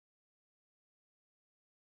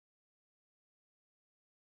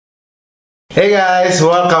Hey guys,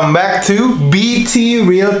 welcome back to BT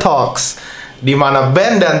Real Talks, di mana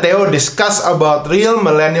Ben dan Theo discuss about real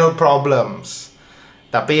millennial problems.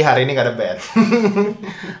 Tapi hari ini gak ada Ben.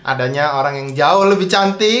 Adanya orang yang jauh lebih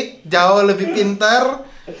cantik, jauh lebih pintar,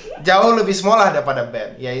 jauh lebih small daripada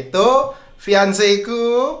Ben, yaitu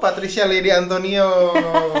fianceku Patricia Lady Antonio.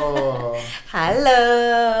 Halo,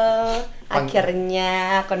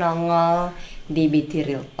 akhirnya aku nongol di BT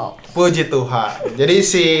Real Talk. Puji Tuhan. Jadi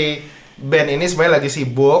si Ben ini sebenarnya lagi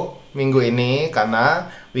sibuk minggu ini karena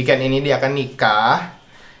weekend ini dia akan nikah.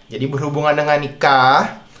 Jadi berhubungan dengan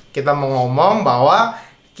nikah, kita mau ngomong bahwa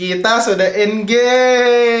kita sudah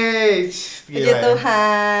engage. Puji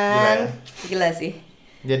Tuhan. Gila ya? Gila sih.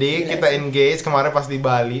 Jadi Gila kita sih. engage kemarin pas di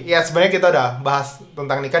Bali. Ya sebenarnya kita udah bahas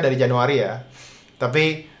tentang nikah dari Januari ya.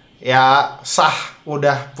 Tapi ya sah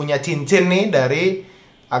udah punya cincin nih dari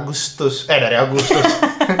Agustus.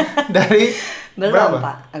 Dari Belum berapa?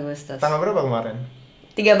 Pak, Agustus. Tanggal berapa kemarin?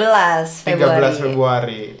 13 Februari. 13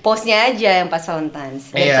 Februari. Postnya aja yang pas Valentine's.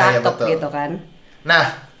 Biar Iya, cakep betul. gitu kan. Nah,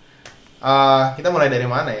 kita mulai dari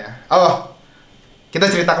mana ya? Oh, kita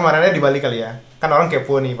cerita kemarinnya di Bali kali ya. Kan orang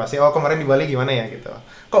kepo nih pasti. Oh, kemarin di Bali gimana ya gitu.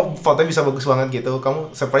 Kok fotonya bisa bagus banget gitu?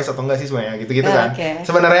 Kamu surprise atau enggak sih sebenarnya? Gitu-gitu kan. Oke.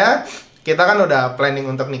 Sebenarnya kita kan udah planning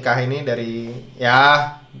untuk nikah ini dari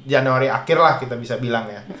ya Januari akhir lah kita bisa bilang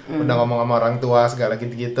ya. Udah ngomong sama orang tua segala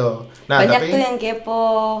gitu-gitu. Nah, Banyak tapi tuh yang kepo.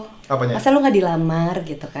 apanya? Masa lu gak dilamar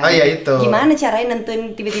gitu kan? Oh, iya, itu. Gimana caranya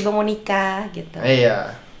nentuin tiba-tiba mau nikah gitu?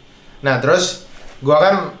 Iya. Nah, terus gua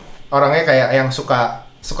kan orangnya kayak yang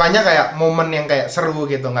sukanya kayak momen yang kayak seru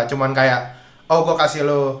gitu, nggak cuman kayak oh gua kasih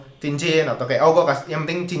lo cincin atau kayak oh gua kasih yang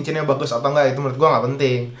penting cincinnya bagus atau enggak, itu menurut gua nggak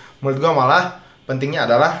penting. Menurut gua malah pentingnya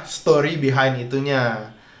adalah story behind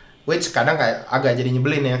itunya. Which kadang kayak agak jadi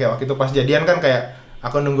nyebelin ya, kayak waktu itu pas jadian kan kayak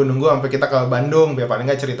aku nunggu sampai kita ke Bandung biar paling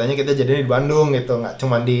nggak ceritanya kita jadinya di Bandung gitu, nggak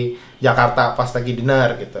cuman di Jakarta pas lagi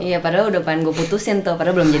dinner gitu. Iya, padahal udah pengen gue putusin tuh,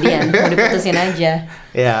 padahal belum jadian. Mau diputusin aja.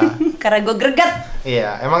 Iya. Karena gue greget.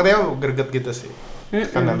 Iya, emang dia greget gitu sih.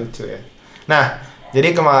 Karena lucu ya. Nah,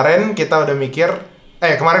 jadi kemarin kita udah mikir,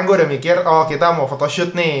 kemarin gue udah mikir, oh kita mau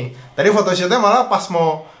photoshoot nih. Tadi photoshootnya malah pas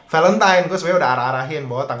mau Valentine, gue sebenarnya udah arah-arahin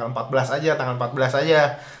bahwa tanggal 14 aja.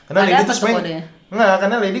 Karena Ada Lady apa tuh tuh sebenarnya kodenya? enggak,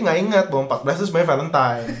 karena Lady nggak inget bahwa 14 tuh sebenarnya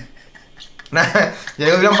Valentine. Nah, jadi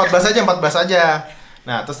gue bilang 14 aja.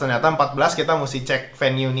 Nah, terus ternyata 14 kita mesti cek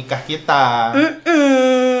venue nikah kita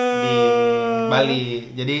di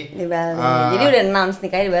Bali. Jadi Di Bali. Jadi udah announce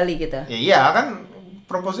nikahnya di Bali gitu. ya iya kan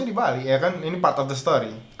proposnya di Bali ya kan, ini part of the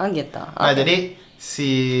story. Oh gitu. Nah, jadi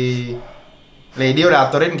si Lady udah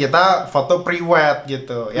aturin kita foto pre-wed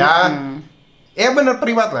gitu ya. Ya bener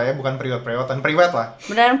pre-wed lah ya, bukan pre-wed-pre-wedan, pre-wed lah.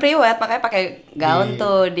 Beneran pre-wed, makanya pakai gaun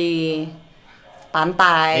tuh di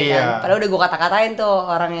pantai Iya. kan. Padahal udah gue kata-katain tuh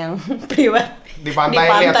orang yang pre-wed Di pantai,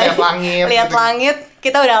 lihat langit Lihat gitu. langit,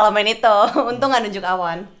 kita udah ngalamin itu. Untung gak nunjuk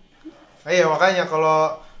awan. Iya, makanya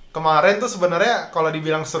kalau kemarin tuh sebenarnya kalau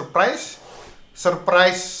dibilang surprise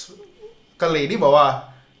ke Lady bahwa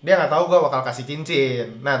dia nggak tahu gua bakal kasih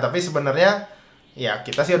cincin. Nah, tapi sebenarnya ya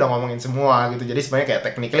kita sih udah ngomongin semua gitu. Jadi sebenarnya kayak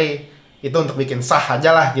technically itu untuk bikin sah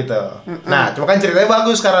aja lah gitu. Nah, cuma kan ceritanya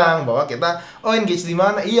bagus sekarang bahwa kita engage di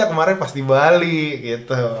mana? Iya, kemarin pas di Bali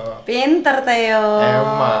gitu. Pinter Theo.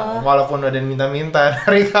 Emang, walaupun udah minta-minta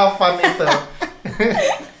dari kapan itu.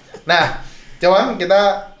 Nah, cuman kita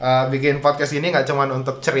bikin podcast ini nggak cuman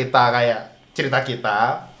untuk cerita kita,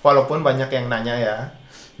 walaupun banyak yang nanya ya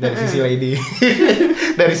dari sisi Lady,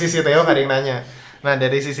 dari sisi Theo nggak ada yang nanya. Nah,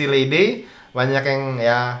 dari sisi Lady banyak yang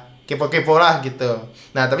ya kepo-kepo lah gitu.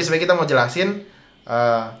 Nah, tapi sebenarnya kita mau jelasin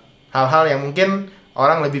hal-hal yang mungkin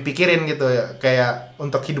orang lebih pikirin gitu ya, kayak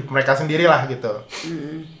untuk hidup mereka sendiri lah gitu.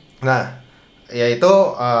 Nah, yaitu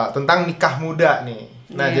tentang nikah muda nih.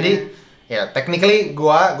 Nah, Iya. jadi ya technically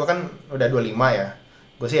gua kan udah 25 ya.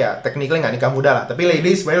 Gue sih ya technically nggak nikah muda lah, tapi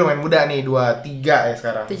Lady sebenarnya lumayan muda nih, 23 ya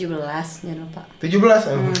sekarang. 17, jangan lupa.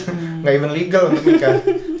 17 nggak even legal untuk nikah.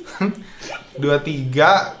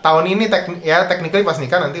 23 tahun ini technically pas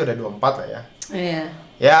nikah nanti udah 24 lah ya. Iya.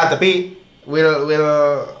 Ya, tapi will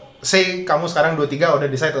say kamu sekarang 23 udah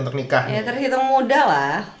decide untuk nikah. Ya terhitung muda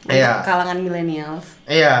lah untuk Iya. kalangan millennials.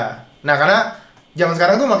 Iya. Nah, karena zaman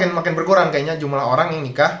sekarang tuh makin berkurang kayaknya jumlah orang yang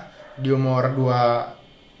nikah di umur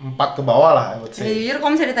 24 ke bawah lah, I would Ya, say. jujur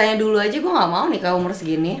kalau misalnya ditanya dulu aja gue nggak mau nikah umur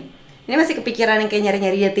segini. Ini masih kepikiran yang kayak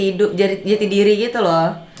nyari-nyari jati diri gitu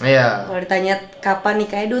loh. Iya. Kalau ditanya kapan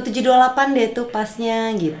nikahnya 27-28 deh tuh pasnya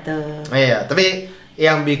gitu. Iya, tapi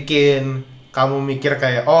yang bikin kamu mikir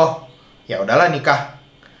kayak oh, ya udahlah nikah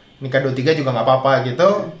 23 juga nggak apa-apa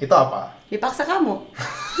gitu, itu apa? Dipaksa kamu.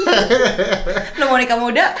 Lo mau nikah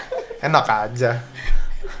muda? Enak aja.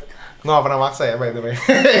 Gue gak pernah maksa ya, by the way.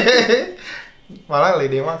 Malah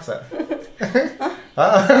Lady yang maksa.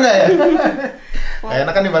 Enggak ya?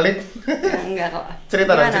 Enak kan dibalik? Ya, enggak kok.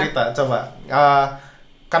 Cerita dong, Gimana? cerita, coba.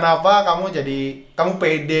 Kenapa kamu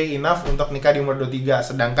pede enough untuk nikah di umur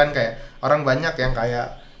 23, sedangkan kayak orang banyak yang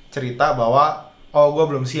kayak cerita bahwa oh gue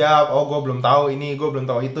belum siap, oh gue belum tahu ini, gue belum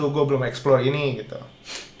tahu itu, gue belum explore ini gitu.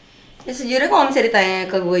 Ya sejujurnya kalau misalnya ditanya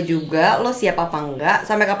ke gue juga, lo siap apa enggak,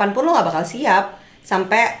 sampai kapanpun lo gak bakal siap.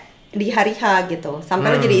 Sampai di hari H gitu,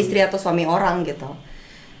 sampai lo jadi istri atau suami orang gitu.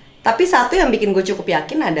 Tapi satu yang bikin gue cukup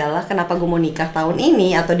yakin adalah kenapa gue mau nikah tahun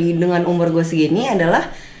ini atau dengan umur gue segini adalah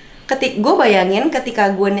gue bayangin ketika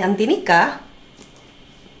gue nanti nikah,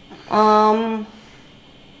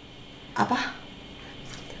 apa?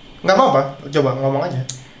 Nggak apa-apa, coba ngomong aja.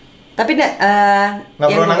 Tapi Nggak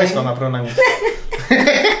perlu nangis kok, nggak perlu nangis.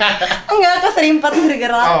 Enggak, keserimpet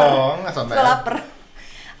gara-gara lapar. Oh, nggak sampai. Gue lapar.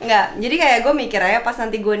 Enggak, jadi kayak gue mikir aja pas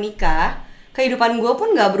nanti gue nikah, kehidupan gue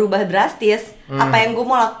pun nggak berubah drastis. Apa yang gue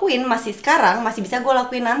mau lakuin masih sekarang, masih bisa gue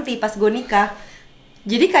lakuin nanti pas gue nikah.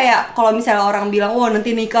 Jadi kayak kalau misalnya orang bilang, wah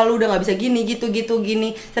nanti nikah lu udah nggak bisa gini, gitu,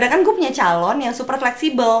 gini. Sedangkan gue punya calon yang super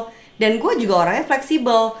fleksibel. Dan gue juga orangnya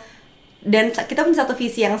fleksibel. Dan kita punya satu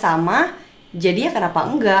visi yang sama. Jadi ya kenapa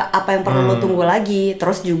enggak? Apa yang perlu lo tunggu lagi?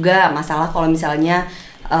 Terus juga masalah kalau misalnya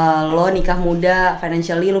lo nikah muda,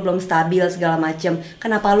 financially lo belum stabil segala macem,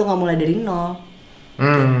 kenapa lo nggak mulai dari nol?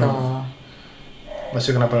 Gitu.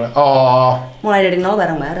 Maksudnya kenapa? Oh. Mulai dari nol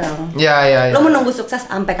bareng-bareng. Iya. Lo menunggu sukses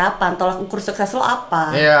sampai kapan? Tolak ukur sukses lo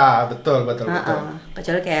apa? Iya, betul.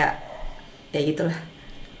 Kecuali kayak ya gitulah.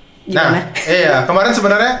 Nah, Gimana? iya, kemarin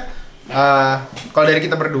sebenarnya kalau dari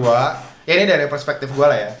kita berdua, ya ini dari perspektif gue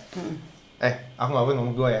lah ya. Aku nggak boleh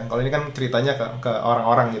ngomong gue ya. Kalau ini kan ceritanya ke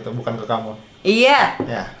orang-orang gitu, bukan ke kamu. Iya.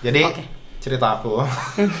 Ya, jadi Oke. cerita aku.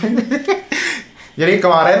 Jadi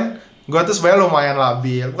kemarin gue tuh sebenarnya lumayan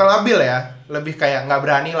labil, bukan labil ya, lebih kayak nggak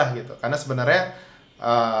berani lah gitu. Karena sebenarnya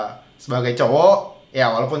sebagai cowok,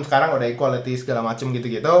 ya walaupun sekarang udah equality segala macem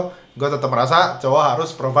gitu-gitu, gue tetap merasa cowok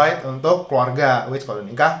harus provide untuk keluarga. Which kalau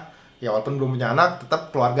nikah, ya walaupun belum punya anak,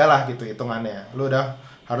 tetap keluarga lah gitu hitungannya. Lu udah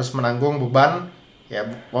harus menanggung beban, ya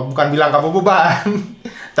bukan bilang kamu beban,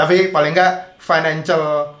 tapi paling nggak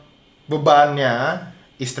financial bebannya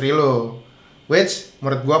istri lu. Which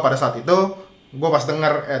menurut gue pada saat itu, gue pas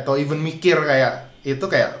denger atau even mikir kayak itu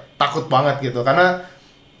kayak takut banget gitu. Karena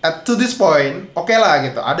to this point, oke lah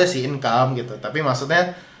gitu, ada sih income gitu. Tapi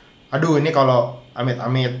maksudnya, aduh ini kalau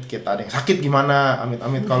amit-amit kita ada yang sakit gimana,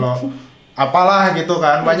 amit-amit kalau apalah gitu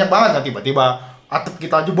kan, banyak banget kan tiba-tiba atap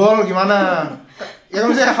kita jebol gimana. Ya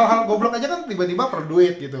misalnya hal-hal goblok aja kan tiba-tiba per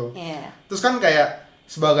duit gitu. Yeah. Terus kan kayak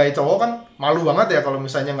sebagai cowok kan malu banget ya kalau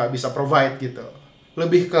misalnya nggak bisa provide gitu.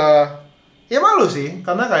 Lebih ke ya malu sih,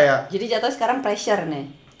 karena kayak Jadi jatuh sekarang pressure nih.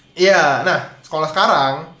 iya, nah sekolah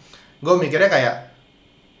sekarang gue mikirnya kayak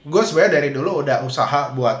gue sebenarnya dari dulu udah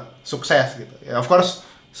usaha buat sukses gitu. Ya of course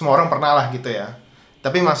semua orang pernah lah gitu ya.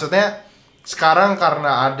 Tapi maksudnya sekarang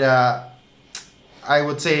karena ada I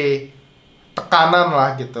would say tekanan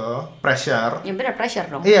lah gitu, pressure. Ya bener pressure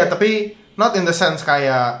dong. Iya, tapi not in the sense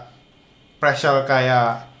kayak pressure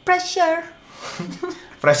kayak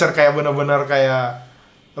bener-bener kayak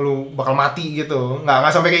lu bakal mati gitu. Nggak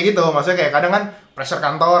sampai kayak gitu. Maksudnya kayak kadang kan pressure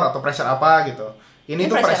kantor atau pressure apa gitu. Ini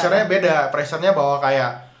tuh pressure-nya beda. Pressure-nya bahwa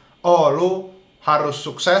kayak oh lu harus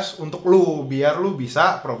sukses untuk lu biar lu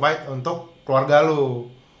bisa provide untuk keluarga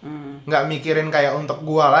lu. Nggak mikirin kayak untuk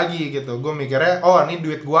gua lagi gitu. Gua mikirnya oh ini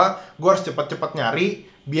duit gua harus cepet-cepet nyari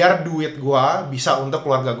biar duit gua bisa untuk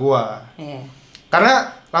keluarga gua. Iya.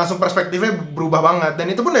 Karena langsung perspektifnya berubah banget, dan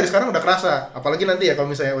itu pun dari sekarang udah kerasa. Apalagi nanti ya kalau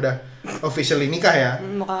misalnya udah officially nikah ya.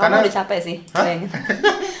 Muka Karena kamu udah capek sih.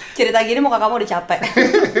 Cerita gini muka kamu udah capek.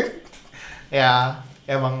 ya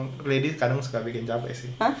emang lady kadang suka bikin capek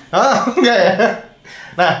sih. Hah? Enggak ya.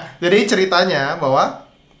 Nah, jadi ceritanya bahwa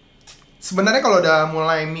sebenarnya kalau udah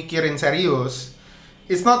mulai mikirin serius,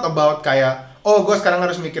 it's not about kayak oh gue sekarang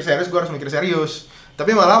harus mikir serius,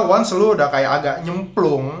 tapi malah once lu udah kayak agak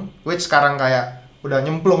nyemplung, which sekarang kayak udah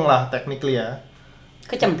nyemplung lah technically ya.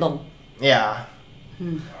 Kecemplung. Ya.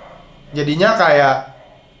 Jadinya kayak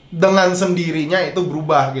dengan sendirinya itu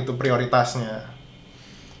berubah gitu prioritasnya.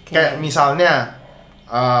 Kayak misalnya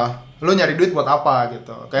lu nyari duit buat apa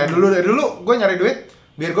gitu. Kayak dari dulu gue nyari duit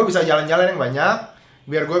biar gue bisa jalan-jalan yang banyak,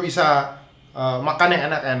 biar gue bisa makan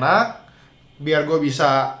yang enak-enak, biar gue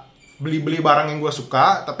bisa beli-beli barang yang gue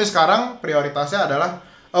suka. Tapi sekarang prioritasnya adalah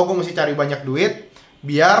oh gue mesti cari banyak duit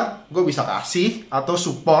biar gue bisa kasih atau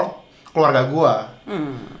support keluarga gue.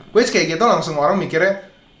 Which kayak gitu langsung orang mikirnya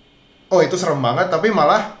oh itu serem banget, tapi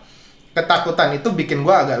malah ketakutan itu bikin gue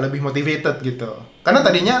agak lebih motivated gitu. Karena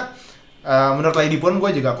tadinya menurut Lady pun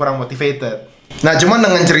gue juga kurang motivated. Nah cuman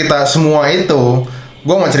dengan cerita semua itu,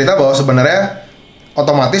 gue mau cerita bahwa sebenarnya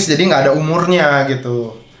otomatis jadi nggak ada umurnya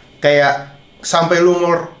gitu. Kayak sampai lu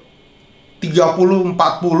umur 30-40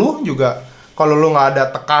 juga, kalau lu nggak ada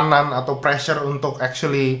tekanan atau pressure untuk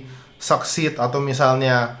actually succeed atau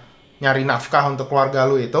misalnya nyari nafkah untuk keluarga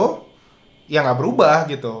lu itu, ya nggak berubah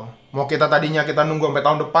gitu. Mau kita tadinya kita nunggu sampai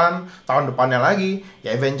tahun depannya lagi,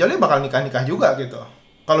 ya eventually bakal nikah juga gitu.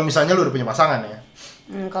 Kalau misalnya lu udah punya pasangan ya.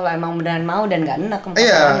 Kalau emang beneran mau dan gak enak sama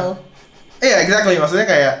Iya. pasangan lo. Iya, exactly. Maksudnya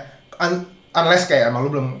kayak unless kayak emang lu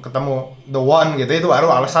belum ketemu the one gitu, itu baru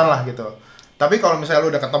alasan lah gitu. Tapi kalau misalnya lu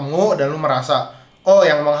udah ketemu dan lu merasa, oh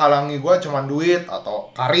yang menghalangi gue cuma duit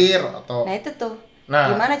atau karir atau... Nah itu tuh,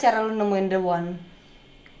 Nah. gimana cara lu nemuin the one?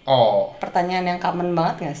 Oh, Pertanyaan yang common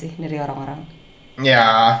banget gak sih dari orang-orang?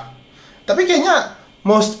 ya. Tapi kayaknya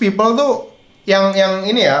most people tuh yang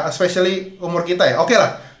ini ya, especially umur kita ya. Oke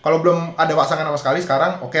lah, kalau belum ada pasangan sama sekali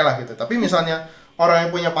sekarang oke lah gitu. Tapi misalnya orang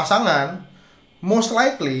yang punya pasangan, most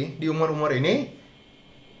likely di umur-umur ini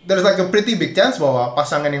there's like a pretty big chance bahwa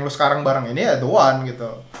pasangan yang lu sekarang bareng ini ya the one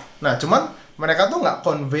gitu. Nah, cuman mereka tuh nggak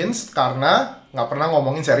convinced karena nggak pernah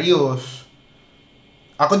ngomongin serius.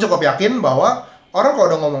 Aku cukup yakin bahwa orang kalau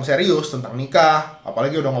udah ngomong serius tentang nikah,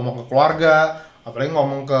 apalagi udah ngomong ke keluarga, apalagi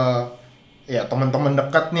ngomong ke ya teman-teman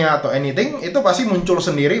dekatnya atau anything, itu pasti muncul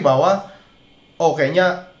sendiri bahwa oh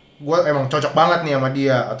kayaknya gue emang cocok banget nih sama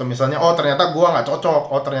dia, atau misalnya oh ternyata gue nggak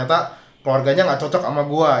cocok, oh ternyata keluarganya nggak cocok sama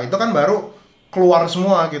gue. Itu kan baru keluar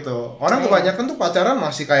semua gitu. Orang kebanyakan tuh pacaran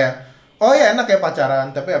masih kayak oh ya enak ya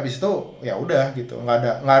pacaran, tapi abis itu ya udah gitu,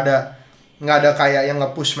 nggak ada kayak yang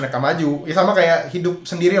nge-push mereka maju. Ya sama kayak hidup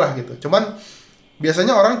sendirilah gitu. Cuman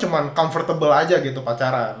biasanya orang cuman comfortable aja gitu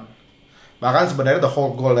pacaran. Bahkan sebenarnya the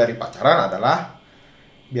whole goal dari pacaran adalah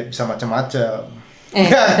biar bisa macam-macam.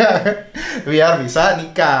 Biar bisa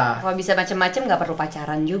nikah. Kalau bisa macem-macem nggak perlu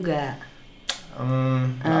pacaran juga.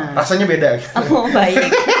 Rasanya beda gitu. Oh baik.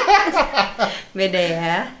 Beda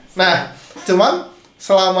ya. Nah, cuman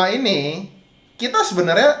selama ini kita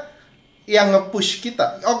sebenarnya yang nge-push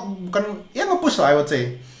kita, bukan yang nge-push lah I would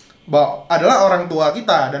say, bahwa adalah orang tua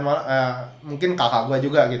kita dan mungkin kakak gue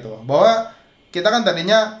juga gitu. Bahwa kita kan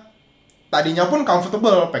tadinya pun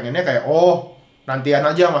comfortable, pengennya kayak oh nantian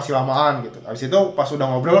aja masih lamaan gitu. Habis itu pas udah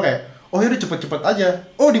ngobrol kayak oh yaudah cepet-cepet aja,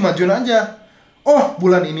 oh dimajuin aja, oh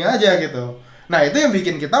bulan ini aja gitu. Nah itu yang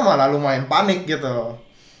bikin kita malah lumayan panik gitu.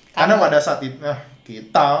 Karena pada saat itu,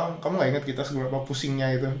 kamu nggak ingat kita seberapa pusingnya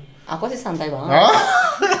itu? Aku sih santai banget. Oh?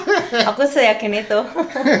 Aku seyakin itu.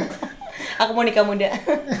 Aku mau nikah muda.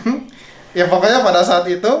 Ya pokoknya pada saat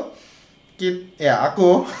itu,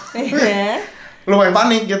 aku lumayan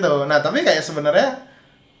panik gitu. Nah tapi kayak sebenarnya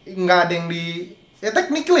nggak ada yang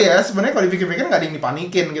technically ya sebenarnya kalau dipikir-pikir nggak ada yang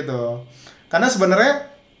dipanikin gitu. Karena sebenarnya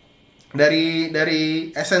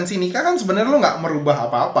dari esensi nikah kan sebenarnya lu nggak merubah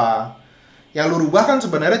apa-apa. Yang lu rubah kan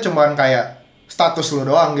sebenarnya cuman kayak status lu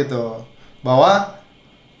doang gitu, bahwa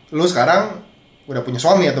lu sekarang udah punya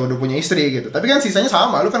suami atau udah punya istri gitu. Tapi kan sisanya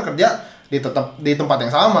sama, lu kan kerja di tempat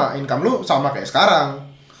yang sama, income lu sama kayak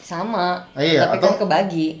sekarang. Sama, Iya, tapi atau kan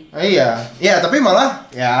kebagi. Iya, tapi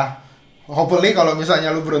malah ya hopefully kalau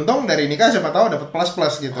misalnya lu beruntung dari nikah siapa tahu dapat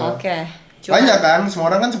plus gitu. Oke. Banyak kan,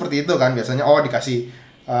 semua orang kan seperti itu kan biasanya. Oh dikasih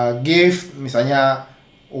gift, misalnya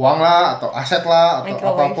uang lah atau aset lah atau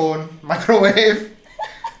Microwave. apapun, microwave.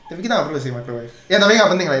 Tapi kita nggak perlu sih microwave. Ya tapi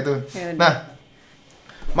nggak penting lah itu. Yaudah. Nah,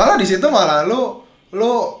 malah di situ malah lu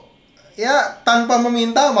ya tanpa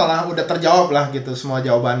meminta malah udah terjawab lah gitu semua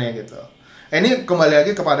jawabannya gitu. Ini kembali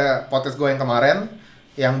lagi kepada podcast gue yang kemarin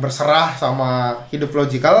yang berserah sama hidup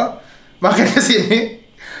logikal. Makanya sini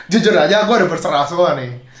jujur aja gue udah berserah semua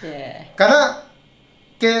nih. Karena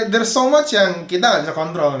kayak there's so much yang kita nggak bisa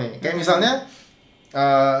kontrol nih. Kayak misalnya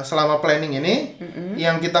selama planning ini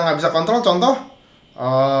yang kita nggak bisa kontrol, contoh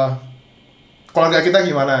keluarga kita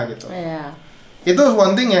gimana gitu. Itu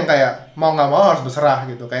one thing yang kayak mau nggak mau harus berserah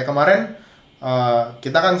gitu. Kayak kemarin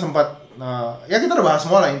kita kan sempat ya kita udah bahas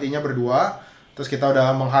semua lah intinya berdua. Terus kita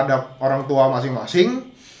udah menghadap orang tua masing-masing.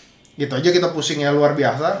 Gitu aja kita pusingnya luar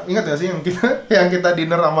biasa. Ingat gak sih yang kita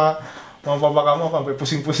dinner sama papa kamu sampai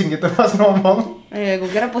pusing-pusing gitu pas ngomong? Iya, gue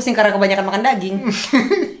kira pusing karena kebanyakan makan daging.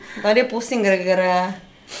 Tadi pusing gara-gara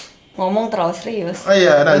ngomong terlalu serius. Oh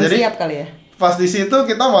iya, nah belum jadi siap kali ya. Pas di situ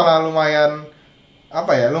kita malah lumayan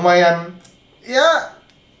ya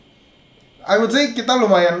I would say kita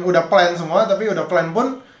lumayan udah plan semua, tapi udah plan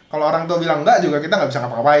pun kalau orang tua bilang enggak juga kita nggak bisa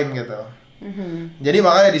ngapa-ngapain gitu. Jadi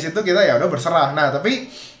makanya di situ kita ya udah berserah. Nah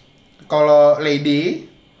tapi kalau Lady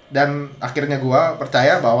dan akhirnya gua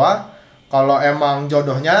percaya bahwa kalau emang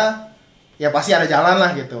jodohnya ya pasti ada jalan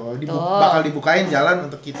lah gitu. Bakal dibukain jalan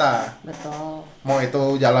untuk kita. Betul. Mau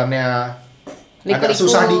itu jalannya agak Liku-liku.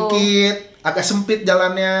 susah dikit, agak sempit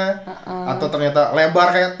jalannya, atau ternyata lebar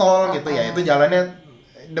kayak tol gitu ya, itu jalannya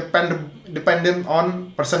dependent on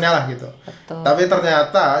personnya lah gitu. Betul. Tapi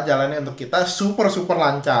ternyata jalannya untuk kita super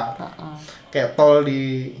lancar. Kayak tol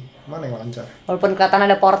di mana yang lancar? Walaupun kelihatan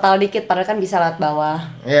ada portal dikit, padahal kan bisa lewat bawah.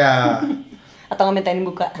 Ya, Atau ngemintain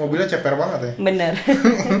buka. mobilnya ceper banget ya. Bener.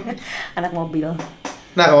 Anak mobil.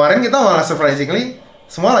 Nah kemarin kita malah surprisingly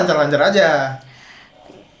semua lancar-lancar aja.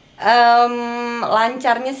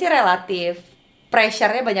 Lancarnya sih relatif.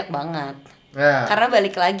 Pressure-nya banyak banget. Ya. Karena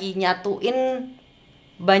balik lagi, nyatuin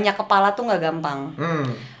banyak kepala tuh nggak gampang.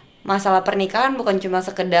 Masalah pernikahan bukan cuma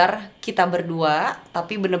sekedar kita berdua,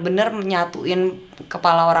 tapi bener-bener menyatuin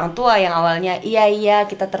kepala orang tua yang awalnya iya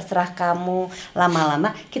kita terserah kamu,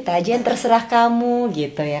 lama-lama kita aja yang terserah kamu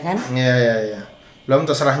gitu ya kan. Iya. Belum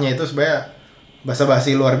terserahnya itu sebenarnya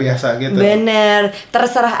basa-basi luar biasa gitu. Bener,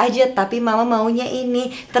 terserah aja tapi mama maunya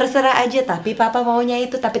ini, terserah aja tapi papa maunya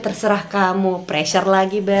itu, tapi terserah kamu, pressure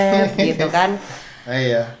lagi Beb gitu kan.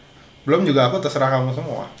 Iya. Belum juga aku terserah kamu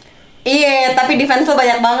semua. Iya, tapi defense lo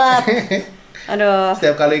banyak banget. Aduh.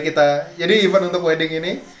 Setiap kali kita, jadi event untuk wedding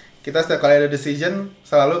ini, kita setiap kali ada decision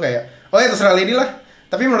selalu kayak, oh ya terserah Lady lah.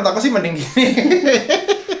 Tapi menurut aku sih mending gini.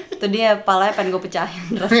 Itu dia, palanya pengen gue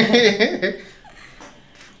pecahin rasanya.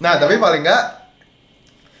 Nah tapi paling nggak,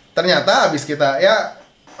 ternyata abis kita, ya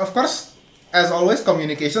of course, as always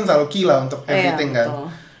communication selalu key lah untuk everything Iya, kan. betul.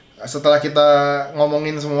 Setelah kita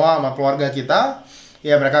ngomongin semua sama keluarga kita,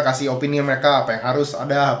 ya mereka kasih opini mereka apa yang harus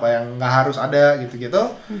ada, apa yang nggak harus ada gitu-gitu.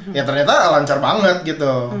 Ya ternyata lancar banget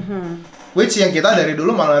gitu. Which yang kita dari dulu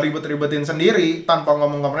malah ribet-ribetin sendiri tanpa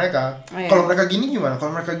ngomong ke mereka. Oh, iya. Kalau mereka gini gimana?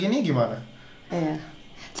 Kalau mereka gini gimana? Iya.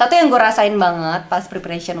 Satu yang gue rasain banget pas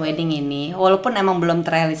preparation wedding ini, walaupun emang belum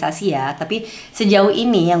terrealisasi ya, tapi sejauh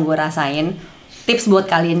ini yang gue rasain, tips buat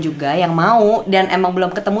kalian juga yang mau dan emang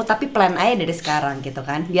belum ketemu tapi plan aja dari sekarang gitu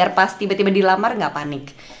kan, biar pas tiba-tiba dilamar nggak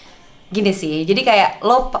panik. Gini sih, jadi kayak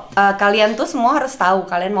kalian tuh semua harus tahu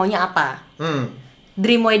kalian maunya apa.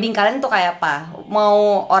 Dream wedding kalian tuh kayak apa?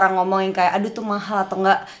 Mau orang ngomongin kayak aduh tuh mahal atau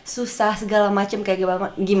enggak, susah segala macem kayak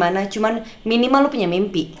gimana? Cuman minimal lo punya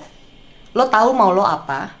mimpi. Lo tahu mau lo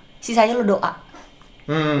apa, sisanya lo doa.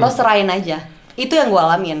 Lo serahin aja. Itu yang gue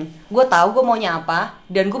alamin. Gue tahu gue maunya apa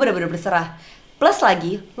dan gue benar-benar berserah. Plus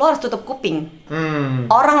lagi, lo harus tutup kuping.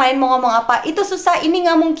 Orang lain mau ngomong apa, itu susah, ini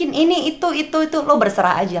nggak mungkin, ini itu, lo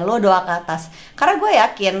berserah aja, lo doa ke atas. Karena gue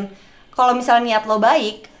yakin, kalau misalnya niat lo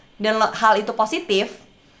baik dan hal itu positif,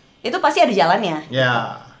 itu pasti ada jalannya.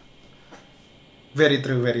 Ya, very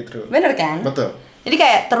true. Bener kan? Betul. Jadi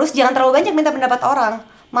kayak terus jangan terlalu banyak minta pendapat orang.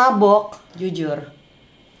 Mabok, jujur,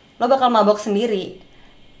 lo bakal mabok sendiri.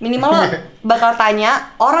 Minimal lo bakal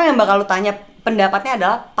tanya, orang yang bakal lo tanya pendapatnya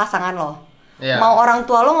adalah pasangan lo. Yeah. Mau orang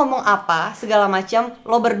tua lo ngomong apa, segala macam,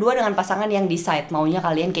 lo berdua dengan pasangan yang decide maunya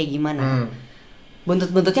kalian kayak gimana.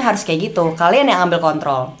 Buntut-buntutnya harus kayak gitu. Kalian yang ambil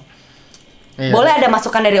kontrol. Iya. Boleh ada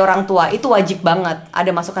masukan dari orang tua, itu wajib banget.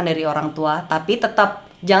 Ada masukan dari orang tua, tapi tetap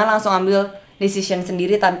jangan langsung ambil decision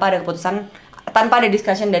sendiri tanpa ada keputusan, tanpa ada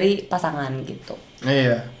discussion dari pasangan gitu.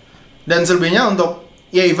 Iya. Dan selebihnya untuk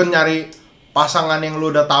ya even nyari pasangan yang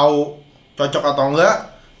lu udah tahu cocok atau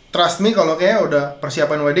enggak, trust me kalau kayak udah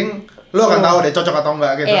persiapan wedding, lu akan tahu deh cocok atau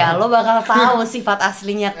enggak gitu. Iya, lo bakal tahu sifat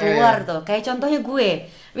aslinya keluar tuh. Kayak contohnya gue,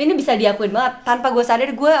 ini bisa diakuin banget. Tanpa gue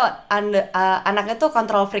sadar gue anaknya tuh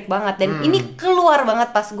control freak banget. Dan ini keluar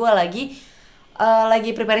banget pas gue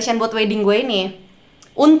lagi preparation buat wedding gue ini.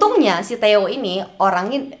 Untungnya si Theo ini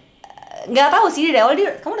orangnya nggak tahu sih dari awal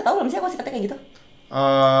dia. Kamu udah tahu belum sih aku sifatnya kayak gitu?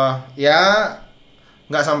 Ya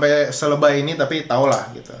nggak sampai selebay ini tapi tau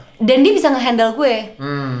lah gitu. Dan dia bisa ngehandle gue.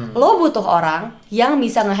 Lo butuh orang yang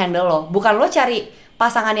bisa ngehandle lo. Bukan lo cari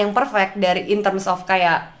pasangan yang perfect dari in terms of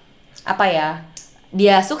kayak apa ya?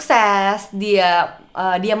 Dia sukses,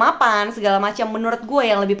 dia mapan segala macam. Menurut gue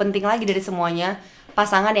yang lebih penting lagi dari semuanya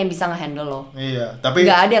pasangan yang bisa ngehandle lo. Iya, tapi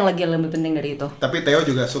nggak ada yang lagi lebih penting dari itu. Tapi Theo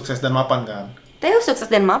juga sukses dan mapan kan. Theo sukses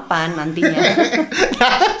dan mapan nantinya.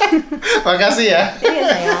 Makasih ya. Iya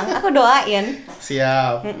sayang, aku doain.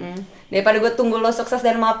 Siap. Daripada gue tunggu lo sukses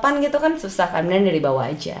dan mapan gitu kan susah kan, dari bawah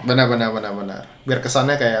aja. Benar. Biar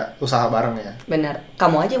kesannya kayak usaha bareng ya. Bener,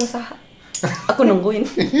 kamu aja yang usaha. Aku nungguin.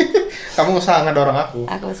 Kamu usaha ngedorong aku.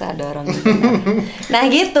 Aku usaha dorong. Nah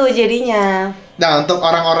gitu jadinya. Nah untuk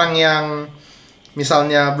orang-orang yang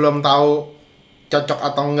misalnya belum tahu cocok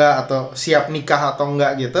atau enggak atau siap nikah atau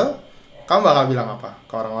enggak gitu, kamu bakal bilang apa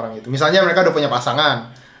ke orang-orang itu? Misalnya mereka udah punya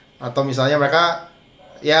pasangan, atau misalnya mereka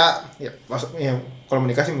ya kalau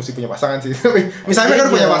menikah sih mesti punya pasangan sih. Misalnya mereka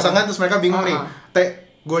udah punya pasangan terus mereka bingung nih,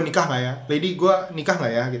 gue nikah nggak ya, Lady gue nikah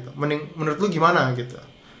nggak ya gitu. Menurut lu gimana gitu?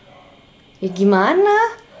 Ya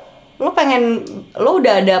gimana? Lu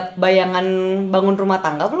udah ada bayangan bangun rumah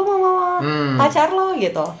tangga belum sama pacar lo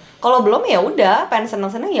gitu? Kalau belum ya udah, pengen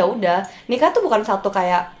seneng-seneng ya udah. Nikah tuh bukan satu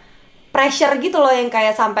kayak pressure gitu loh yang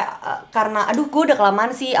kayak sampai karena aduh gue udah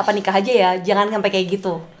kelamaan sih, apa nikah aja ya? Jangan sampai kayak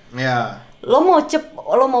gitu. Ya. Lo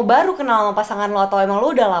mau baru kenal sama pasangan lo atau emang lo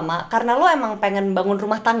udah lama karena lo emang pengen bangun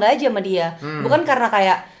rumah tangga aja sama dia. Bukan karena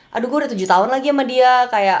kayak aduh gue udah 7 tahun lagi sama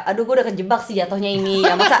dia, kayak aduh gue udah kejebak sih jatuhnya ini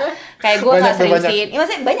ya, masa kayak gue nggak seriusin. Ya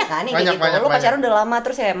maksudnya banyak kan kayak gitu. Lo pacaran udah lama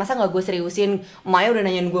terus ya masa nggak gue seriusin, emaknya udah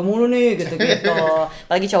nanyain gue mulu nih gitu.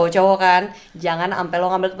 Apalagi cowok-cowok kan, jangan sampai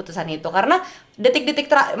lo ngambil keputusan itu karena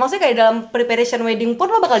detik-detik maksudnya kayak dalam preparation wedding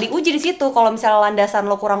pun lo bakal diuji di situ. Kalau misalnya landasan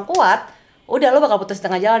lo kurang kuat, udah lo bakal putus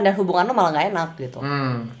tengah jalan dan hubungan lo malah nggak enak gitu.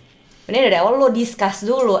 Ini dari awal lo discuss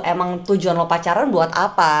dulu emang tujuan lo pacaran buat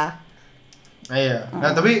apa. Iya.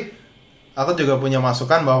 Nah, tapi aku juga punya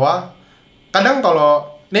masukan bahwa kadang kalau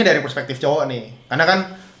ini dari perspektif cowok nih, karena kan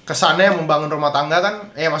kesannya membangun rumah tangga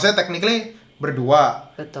kan, maksudnya technically berdua.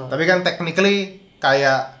 Betul. Tapi kan technically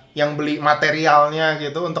kayak yang beli materialnya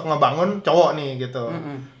gitu untuk ngebangun cowok nih gitu.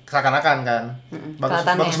 Seakan-akan kan.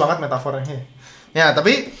 Bagus banget metafornya. Ya,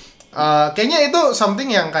 tapi kayaknya itu something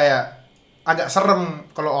yang kayak agak serem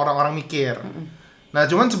kalau orang-orang mikir. Nah,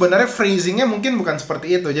 cuman sebenarnya phrasingnya mungkin bukan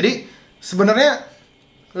seperti itu. Jadi sebenarnya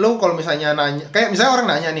lo kalau misalnya nanya, kayak misalnya orang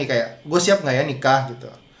nanya nih kayak gue siap nggak ya nikah gitu,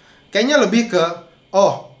 kayaknya lebih ke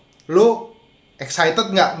lo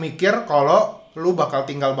excited nggak mikir kalau lo bakal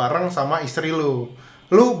tinggal bareng sama istri lo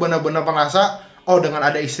bener-bener merasa dengan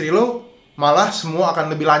ada istri lo malah semua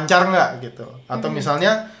akan lebih lancar nggak gitu, atau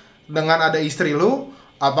misalnya dengan ada istri lo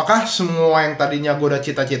apakah semua yang tadinya gue udah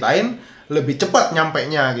cita-citain lebih cepat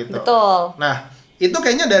nyampenya gitu. Betul. Nah itu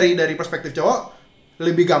kayaknya dari perspektif cowok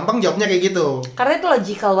lebih gampang jawabnya kayak gitu. Karena itu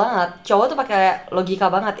logical banget. Cowok tuh pakai logika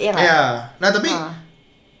banget, iya nggak? Iya. Nah tapi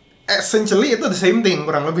essentially itu the same thing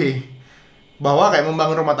kurang lebih. Bahwa kayak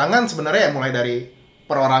membangun rumah tangga sebenarnya mulai dari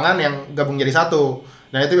perorangan yang gabung jadi satu.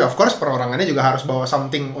 Nah itu of course perorangannya juga harus bawa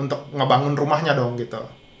something untuk ngebangun rumahnya dong gitu.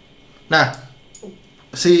 Nah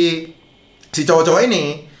si cowok-cowok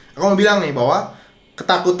ini aku mau bilang nih bahwa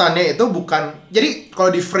ketakutannya itu bukan, jadi kalau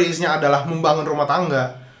di phrase-nya adalah membangun rumah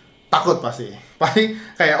tangga, takut pasti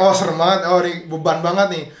kayak serem banget, ini beban banget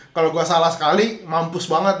nih, kalau gua salah sekali mampus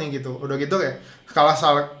banget nih gitu. Udah gitu kayak kalau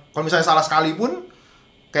misalnya salah sekali pun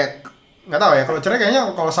kayak nggak tahu ya, kalau cerai kayaknya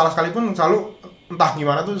kalau salah sekali pun selalu entah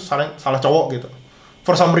gimana tuh salah cowok gitu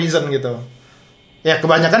for some reason gitu. Ya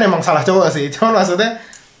kebanyakan emang salah cowok sih, cuman maksudnya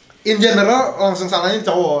in general langsung salahnya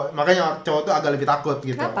cowok, makanya cowok tuh agak lebih takut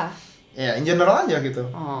gitu. Kenapa? Ya in general aja gitu.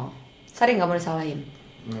 Sering nggak mau disalahin?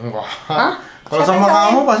 Enggak. Kalau sama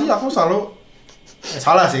kamu pasti aku selalu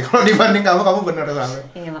salah sih. Kalau dibanding kamu bener selalu.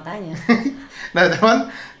 Iya makanya. Nah cuman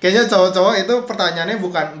kayaknya cowok-cowok itu pertanyaannya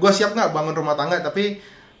bukan gue siap nggak bangun rumah tangga, tapi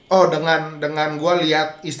dengan gue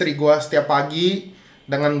lihat istri gue setiap pagi,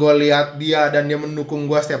 dengan gue lihat dia dan dia mendukung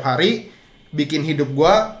gue setiap hari, bikin hidup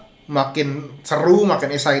gue makin seru,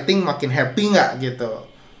 makin exciting, makin happy nggak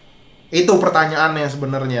gitu. Itu pertanyaannya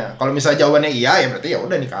sebenarnya. Kalau misalnya jawabannya iya, ya berarti ya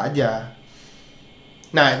udah nikah aja.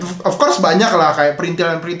 Nah, of course banyak lah kayak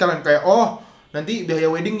perintilan-perintilan kayak nanti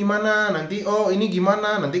biaya wedding gimana, nanti ini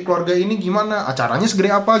gimana, nanti keluarga ini gimana, acaranya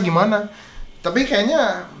segede apa, gimana. Tapi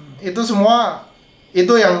kayaknya itu semua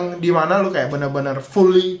itu yang dimana lu kayak benar-benar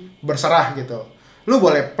fully berserah gitu. Lu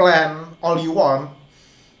boleh plan all you want,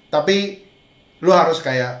 tapi lu harus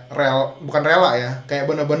kayak bukan rela ya, kayak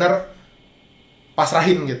benar-benar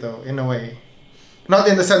pasrahin gitu in a way. Not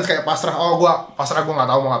in the sense kayak pasrah, gua nggak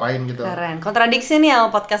tahu mau ngapain gitu. Keren. Kontradiksi nih sama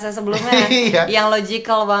podcastnya sebelumnya. Iya. Yang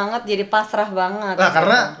logical banget jadi pasrah banget. Nah,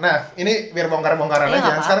 karena ini biar bongkar-bongkaran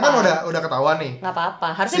aja. Sekarang kan udah ketahuan nih. Nggak apa-apa.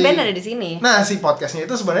 Harusnya Ben ada di sini. Nah, si podcastnya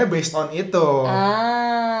itu sebenarnya based on itu.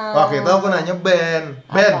 Waktu itu aku nanya Ben,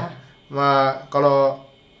 kalau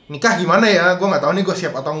nikah gimana ya? Gue nggak tahu nih gue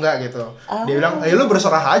siap atau enggak gitu. Dia bilang, lu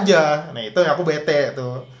berserah aja. Nah itu yang aku bete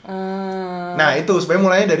tuh. Nah itu sebenarnya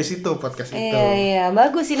mulainya dari situ podcast itu. Iya,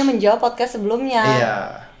 bagus ini menjawab podcast sebelumnya. Iya.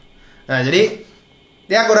 Nah jadi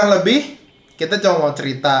ya kurang lebih kita cuma mau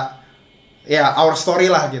cerita ya our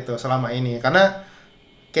story lah gitu selama ini, karena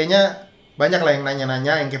kayaknya banyak lah yang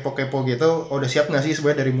nanya-nanya, yang kepo-kepo gitu. Udah siap nggak sih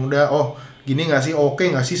sebenarnya dari muda? Gini nggak sih?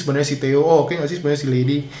 Oke nggak sih sebenarnya si Theo? Oke nggak sih sebenarnya si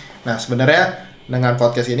Lady? Nah sebenarnya dengan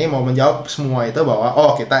podcast ini mau menjawab semua itu bahwa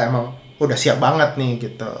kita emang udah siap banget nih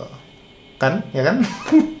gitu. Kan? Ya kan?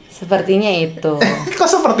 Sepertinya itu. Kok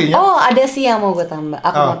sepertinya? Ada sih yang mau gue tambah.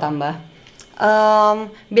 Aku mau tambah.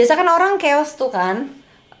 Biasa kan orang chaos tuh kan.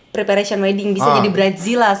 preparation wedding, bisa jadi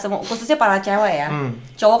bridezilla, semua khususnya para cewek ya.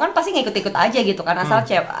 Cowok kan pasti ngikut-ikut aja gitu kan, asal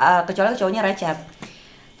kecuali cowoknya receh.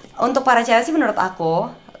 Untuk para cewek sih menurut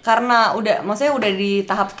aku, karena maksudnya udah di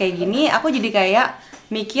tahap kayak gini, aku jadi kayak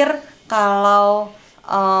mikir kalau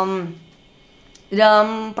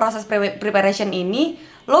dalam proses preparation ini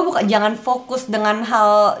lo jangan fokus dengan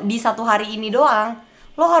hal di satu hari ini doang.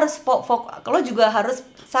 Lo harus lo juga harus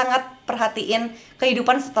sangat perhatiin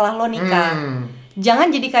kehidupan setelah lo nikah.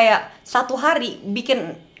 Jangan jadi kayak satu hari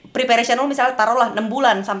bikin preparation lo, misalnya taruhlah 6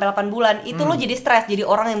 bulan sampai 8 bulan, itu lo jadi stres, jadi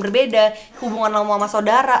orang yang berbeda, hubungan lo sama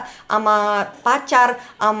saudara, sama pacar,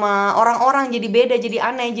 sama orang-orang jadi beda,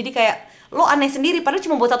 jadi aneh, jadi kayak lo aneh sendiri padahal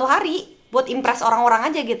cuma buat satu hari, buat impress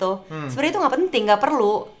orang-orang aja gitu. Sebenarnya itu nggak penting, nggak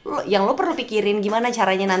perlu. Yang lo perlu pikirin gimana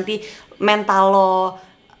caranya nanti mental lo,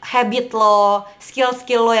 habit lo,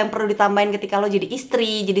 skill-skill lo yang perlu ditambahin ketika lo jadi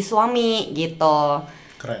istri, jadi suami gitu.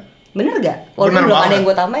 Keren. Bener gak? Walaupun belum ada yang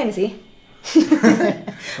gue tambahin sih.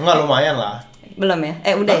 Enggak, lumayan lah. Belum ya?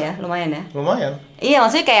 Udah ya? Lumayan ya? Lumayan. Iya,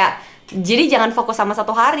 maksudnya kayak jadi jangan fokus sama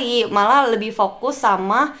satu hari, malah lebih fokus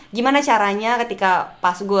sama gimana caranya ketika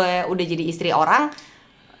pas gue udah jadi istri orang,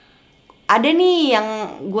 ada nih yang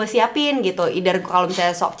gue siapin gitu. Either kalau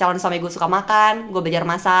misalnya calon suami gue suka makan, gue belajar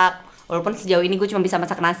masak. Walaupun sejauh ini gue cuma bisa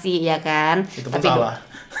masak nasi, ya kan? Itu pun salah.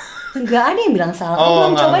 Enggak ada yang bilang salah.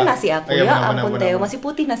 Belum cobain nasi aku. Iya, ya ampun Theo, masih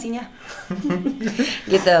putih nasinya.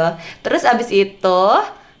 Gitu. Terus abis itu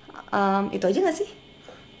aja gak sih?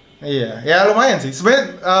 Iya, ya lumayan sih.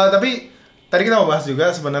 Sebenarnya tapi tadi kita mau bahas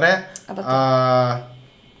juga sebenarnya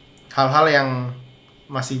hal-hal yang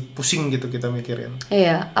masih pusing gitu kita mikirin.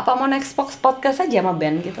 Iya, apa mau next podcast aja sama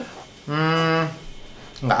Ben gitu?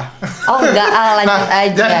 Enggak. Oh, enggak, lanjut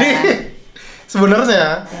aja. Jadi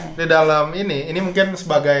sebenarnya di dalam ini mungkin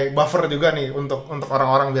sebagai buffer juga nih untuk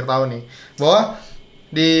orang-orang biar tahu nih bahwa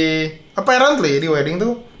di apparently di wedding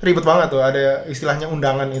tuh ribet banget tuh, ada istilahnya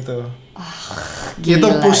undangan itu. Itu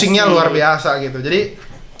pusingnya sih. Luar biasa gitu. Jadi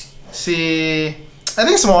I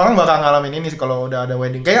think semua orang bakal ngalamin ini sih kalau udah ada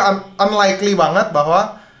wedding. Kayak unlikely banget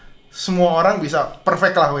bahwa semua orang bisa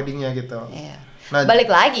perfect lah weddingnya gitu. Iya. Nah, balik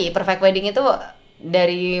lagi, perfect wedding itu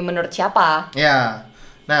dari menurut siapa? Ya.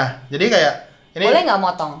 Nah, jadi kayak ini boleh nggak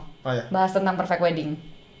motong? Oh, ya. Bahas tentang perfect wedding.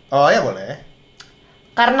 Oh ya boleh.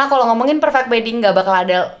 Karena kalau ngomongin perfect wedding nggak bakal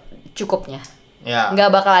ada cukupnya. Ya.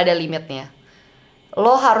 Nggak bakal ada limitnya.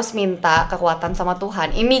 Lo harus minta kekuatan sama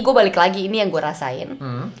Tuhan. Ini gue balik lagi, ini yang gue rasain.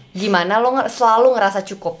 Gimana lo selalu ngerasa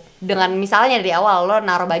cukup dengan misalnya dari awal lo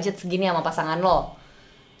naruh budget segini sama pasangan lo.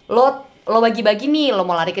 Lo bagi-bagi nih, lo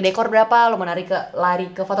mau lari ke dekor berapa, lo mau lari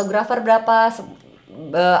ke fotografer berapa,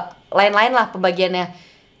 lain-lain lah pembagiannya.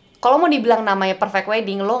 Kalau mau dibilang namanya perfect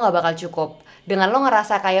wedding, lo nggak bakal cukup. Dengan lo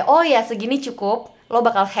ngerasa kayak, oh ya segini cukup, lo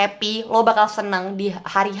bakal happy, lo bakal senang. Di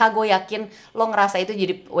hari H gue yakin lo ngerasa itu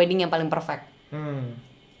jadi wedding yang paling perfect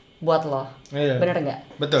buat lo. Iya. Bener nggak?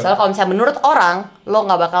 Betul. Soalnya kalau misalnya menurut orang, lo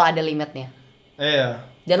nggak bakal ada limitnya. Iya.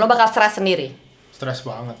 Dan lo bakal stres sendiri. Stres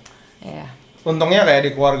banget. Iya. Untungnya kayak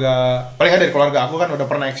di keluarga, paling nggak dari keluarga aku kan udah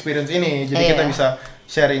pernah experience ini, jadi kita bisa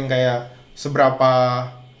sharing kayak seberapa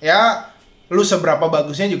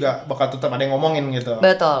bagusnya juga bakal tetap ada yang ngomongin gitu.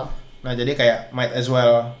 Betul. Nah jadi kayak might as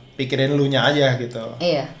well pikirin lu nya aja gitu.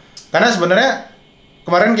 Iya. Karena sebenarnya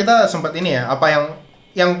kemarin kita sempat ini ya, apa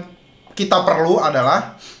yang kita perlu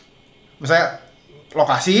adalah misalnya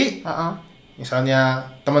lokasi, misalnya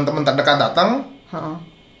teman-teman terdekat datang,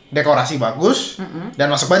 dekorasi bagus,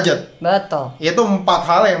 dan masuk budget. Betul. Itu 4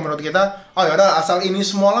 hal yang menurut kita, oh yaudah asal ini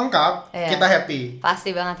semua lengkap, kita happy.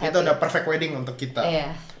 Pasti banget happy. Itu udah perfect wedding untuk kita.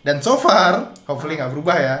 Iya. Dan so far, hopefully nggak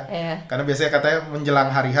berubah ya. Iya. Karena biasanya katanya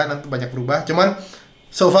menjelang hari H nanti banyak berubah. Cuman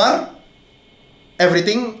so far,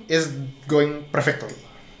 everything is going perfectly.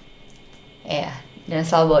 Iya. Dan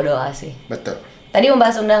selalu bawa doa sih. Betul. Tadi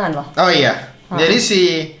membahas undangan loh. Oh iya. Jadi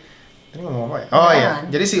tadi ngomong apa ya? Oh iya.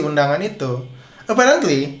 Jadi si undangan itu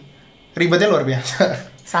apparently ribetnya luar biasa.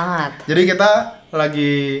 Sangat. Jadi kita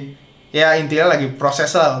intinya lagi proses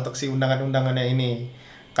lah untuk si undangannya ini.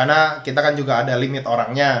 Karena kita kan juga ada limit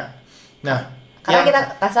orangnya. Nah, karena kita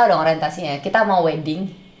kasih dong orientasinya. Kita mau wedding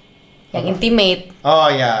yang intimate. Oh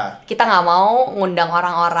iya. Kita nggak mau ngundang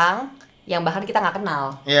orang-orang yang bahkan kita nggak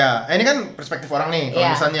kenal. Iya, ini kan perspektif orang nih. Kalau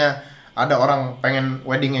misalnya ada orang pengen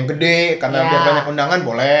wedding yang gede karena biar banyak undangan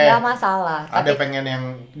boleh. Nggak masalah. Ada pengen yang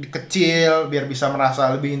kecil biar bisa merasa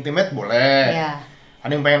lebih intimate boleh. Iya.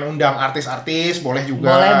 Ada yang pengen undang artis-artis boleh juga.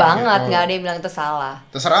 Boleh banget, nggak ada yang bilang itu salah.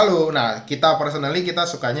 Terserah lu. Nah, kita personally kita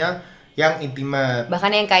sukanya yang intimate. Bahkan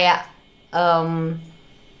yang kayak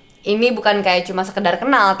ini bukan kayak cuma sekedar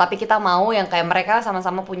kenal, tapi kita mau yang kayak mereka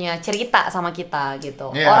sama-sama punya cerita sama kita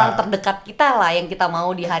gitu. Iya. Orang terdekat kita lah yang kita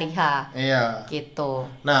mau di hari H. Iya. Gitu.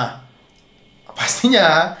 Nah,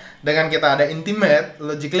 pastinya dengan kita ada intimate,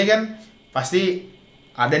 logically kan pasti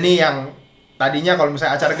ada nih yang tadinya kalau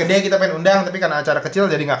misalnya acara gede kita pengen undang, tapi karena acara kecil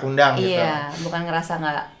jadi nggak undang gitu. Iya, bukan ngerasa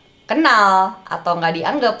nggak kenal atau nggak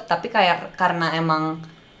dianggap, tapi kayak karena emang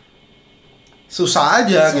Susah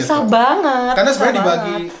aja gitu. susah banget. Karena susah sebenarnya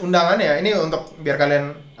dibagi banget. undangannya, ini untuk biar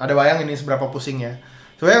kalian ada bayang ini seberapa pusingnya.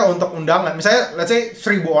 Sebenarnya untuk undangan, misalnya let's say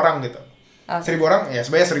 1.000 orang gitu. Oke. 1.000 orang, ya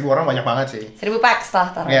sebenarnya 1.000 orang banyak banget sih. 1000 packs lah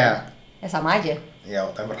taruh. Iya. Ya sama aja. Ya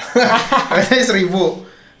whatever. Let's say 1.000.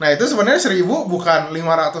 Nah itu sebenarnya 1.000 bukan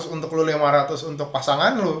 500 untuk lu, 500 untuk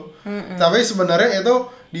pasangan lu. Tapi sebenarnya itu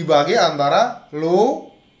dibagi antara lu,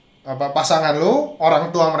 pasangan lu, orang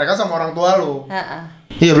tua mereka sama orang tua lu. Heeh.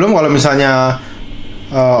 Iya, belum kalau misalnya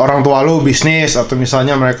orang tua lu bisnis atau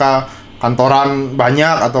misalnya mereka kantoran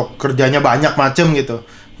banyak atau kerjanya banyak macem gitu.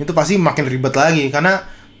 Itu pasti makin ribet lagi karena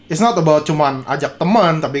it's not about cuman ajak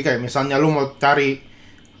teman, tapi kayak misalnya lu mau cari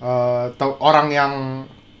orang yang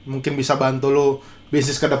mungkin bisa bantu lu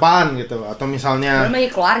bisnis ke depan gitu, atau misalnya Belum lagi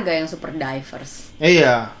keluarga yang super diverse.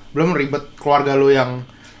 iya, belum ribet keluarga lu yang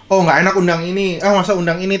nggak enak undang ini, masa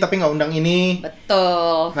undang ini tapi nggak undang ini.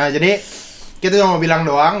 Betul. Nah jadi kita cuma mau bilang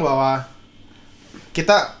doang bahwa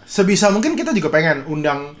kita sebisa mungkin kita juga pengen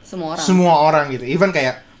undang Semua orang orang. gitu. Even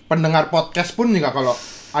kayak pendengar podcast pun juga kalau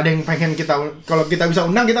ada yang pengen kalau kita bisa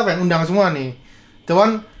undang, kita pengen undang semua nih.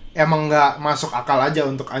 Cuman emang nggak masuk akal aja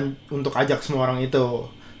untuk ajak semua orang itu.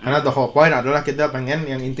 Karena the whole point adalah kita pengen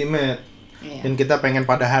yang intimate. Iya. Dan kita pengen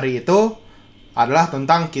pada hari itu adalah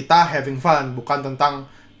tentang kita having fun, bukan tentang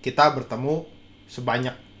kita bertemu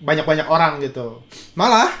banyak orang gitu.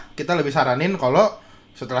 Malah kita lebih saranin kalau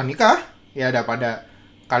setelah nikah ya daripada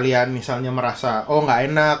kalian misalnya merasa nggak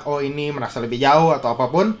enak, ini merasa lebih jauh atau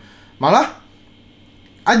apapun, malah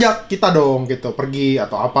ajak kita dong gitu pergi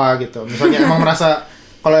atau apa gitu. Misalnya emang merasa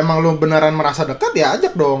kalau emang lu beneran merasa dekat ya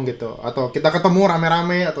ajak dong gitu, atau kita ketemu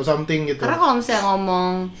rame-rame atau something gitu. Karena kalau misalnya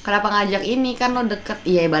ngomong kenapa ngajak ini kan lo deket,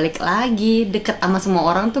 iya balik lagi deket sama semua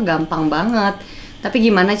orang tuh gampang banget. Tapi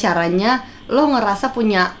gimana caranya lo ngerasa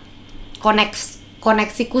punya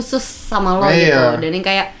koneksi khusus sama lo gitu.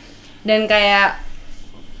 Dan kayak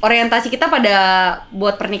orientasi kita pada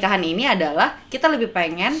buat pernikahan ini adalah kita lebih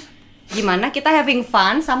pengen gimana kita having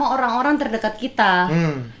fun sama orang-orang terdekat kita.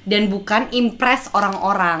 Dan bukan impress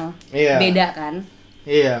orang-orang. Iya. Beda kan?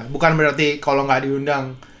 Iya, bukan berarti kalau nggak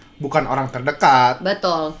diundang bukan orang terdekat.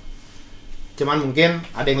 Betul. Cuman mungkin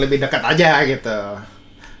ada yang lebih dekat aja gitu.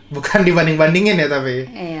 Bukan dibanding-bandingin ya tapi.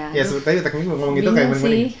 Iya. Ya sebetulnya teknik ngomong gitu kayak Bingung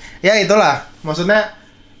banding-banding. Ya itulah, maksudnya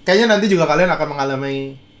kayaknya nanti juga kalian akan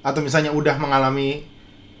mengalami atau misalnya udah mengalami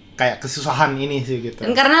kayak kesusahan ini sih gitu.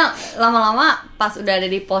 Dan karena lama-lama pas udah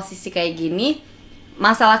ada di posisi kayak gini,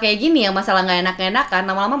 masalah kayak gini ya, masalah nggak enak-enakan,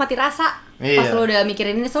 lama-lama mati rasa. Pas Iya. lo udah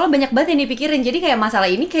mikirin ini, soalnya banyak banget yang dipikirin, jadi kayak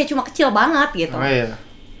masalah ini kayak cuma kecil banget gitu. Iya.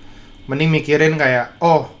 Mending mikirin kayak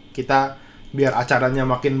kita biar acaranya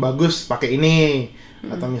makin bagus pakai ini,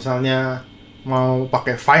 atau misalnya mau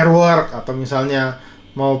pakai firework, atau misalnya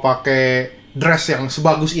mau pakai dress yang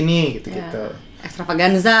sebagus ini gitu-gitu. Ya,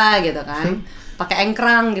 extravaganza gitu kan. Pakai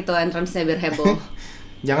engkrang gitu entrance-nya biar heboh.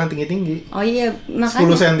 Jangan tinggi-tinggi. Oh iya, 10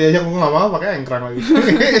 makanya. cm aja aku nggak mau pakai engkrang lagi.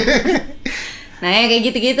 Nah, ya kayak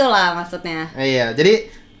gitu-gitu lah maksudnya. Iya, jadi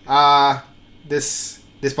this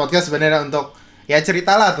podcast sebenarnya untuk ya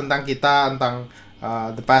ceritalah tentang kita, tentang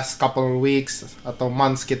the past couple weeks atau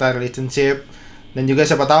months kita relationship, dan juga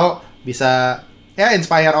siapa tahu bisa ya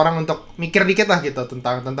inspire orang untuk mikir dikit lah gitu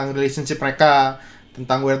tentang relationship mereka,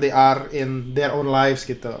 tentang where they are in their own lives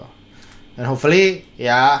gitu. Dan hopefully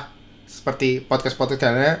ya seperti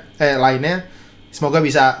podcast-podcast lainnya semoga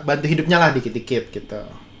bisa bantu hidupnya lah dikit-dikit gitu.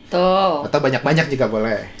 Tuh. Atau banyak-banyak juga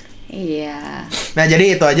boleh. Iya. Nah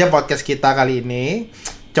jadi itu aja podcast kita kali ini.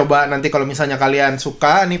 Coba nanti kalau misalnya kalian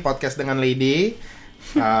suka nih podcast dengan Lady,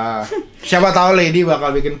 siapa tahu Lady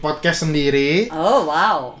bakal bikin podcast sendiri Oh,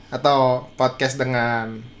 wow. atau podcast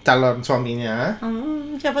dengan calon suaminya.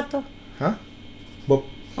 Siapa tuh? Hah? Bob?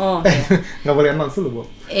 Oh. Nggak boleh announce dulu, Bob.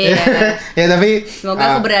 Iya. Ya tapi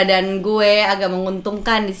Semoga keberadaan gue agak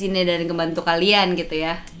menguntungkan di sini dan membantu kalian gitu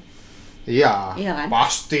ya. iya, Iya kan?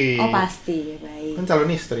 pasti. Oh pasti, baik. Kan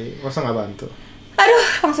calon istri, masa nggak bantu? Aduh,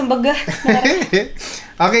 langsung begah.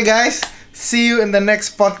 Oke guys, see you in the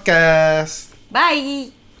next podcast.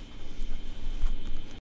 Bye.